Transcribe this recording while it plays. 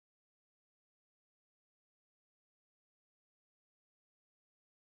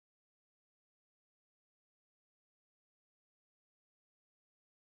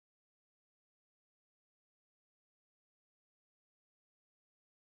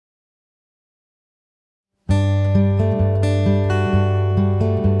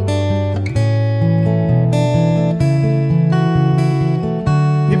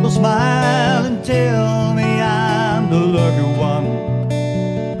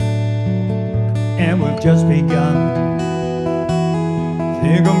and we've just begun.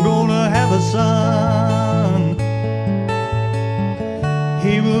 Think I'm gonna have a son.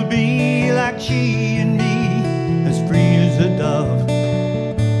 He will be like she and me, as free as a dove,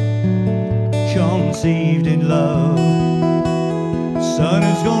 conceived in love. Sun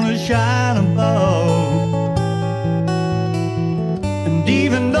is gonna shine above. And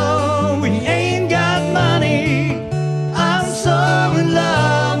even though we ain't got money, I'm so in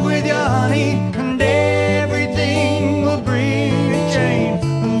love with you, honey. And everything will bring a change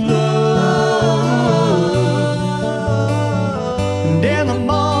of love. And in the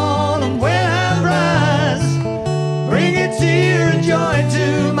morning when I rise, bring a tear of joy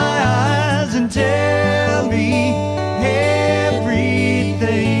to my eyes and tell me everything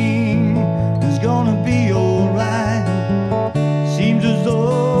is gonna be alright. Seems as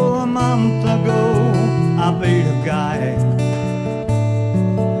though a month ago I paid a guy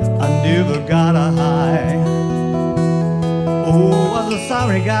I never got a high. Oh, I was a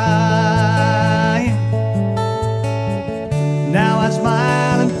sorry guy. Now I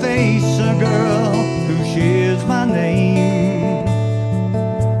smile and face a girl who shares my name.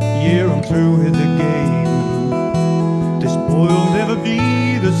 Yeah, I'm through with the game. This boy will never be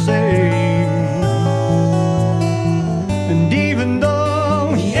the same. And even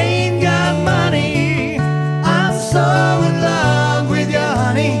though he ain't got money, I'm so in love with you,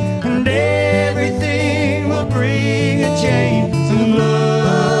 honey. And everything will bring a change to love.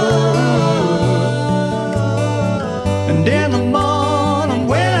 And in the morning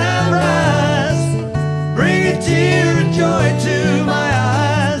when I rise, bring a tear of joy to my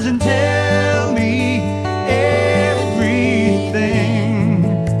eyes and tell me everything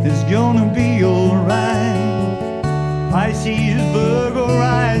is gonna be alright. Pisces, Virgo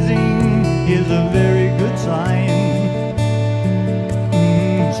rising is a very good sign.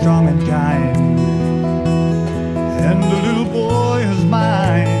 Strong and kind, and the little boy is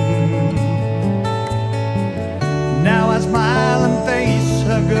mine. Now I smile and face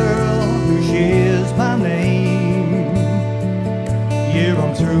a girl who shares my name. Yeah,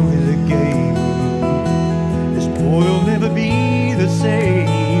 I'm through with the game. This boy will never be the same.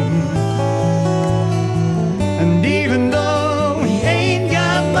 And even though he ain't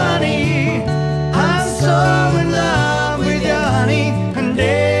got money, I'm so in love with you, honey. And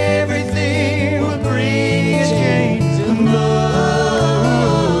everything will bring a change of love.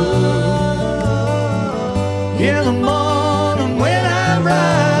 In the morning when I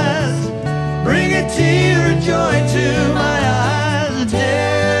rise, bring a tear of joy to my eyes and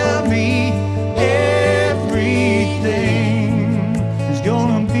tell me everything is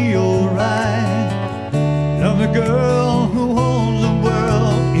gonna be alright. Love the girl who holds the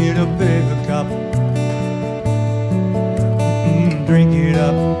world in a paper cup. Drink it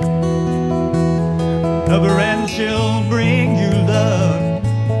up. Love her and she'll bring you love.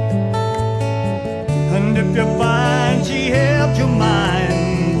 And if you find she helped your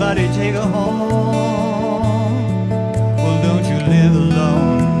mind, buddy, take her home. Well, don't you live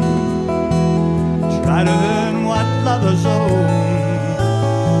alone. Try to earn what lovers own.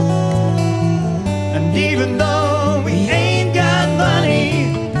 And even though we ain't got money,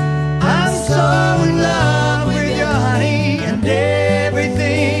 I'm so in love with you, honey. And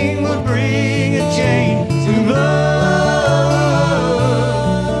everything will bring a change to love.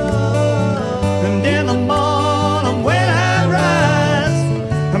 And in the morning when I rise,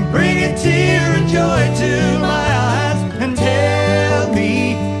 I'm bringing tear of joy to my